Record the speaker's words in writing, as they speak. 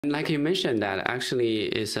Like you mentioned, that actually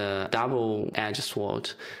is a double-edged sword.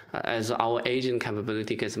 As our agent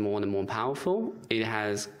capability gets more and more powerful, it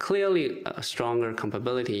has clearly a stronger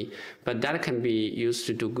capability, but that can be used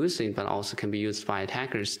to do good things, but also can be used by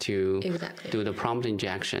attackers to do the prompt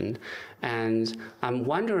injection. And I'm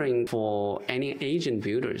wondering, for any agent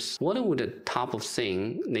builders, what would the top of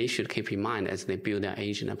thing they should keep in mind as they build their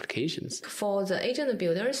agent applications? For the agent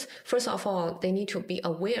builders, first of all, they need to be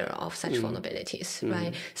aware of such vulnerabilities,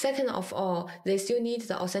 right? Second of all, they still need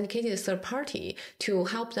the authenticated third party to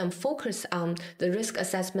help them focus on the risk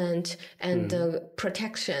assessment and the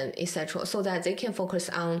protection, etc., so that they can focus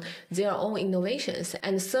on their own innovations.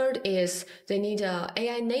 And third is they need an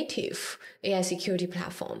AI native AI security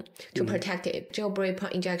platform to protect it. Jailbreak,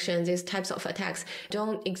 prompt injection, these types of attacks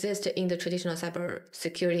don't exist in the traditional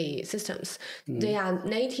cybersecurity systems. They are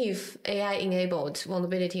native AI-enabled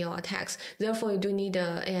vulnerability or attacks. Therefore, you do need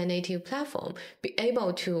an AI native platform be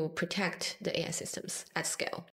able to protect the AI systems at scale.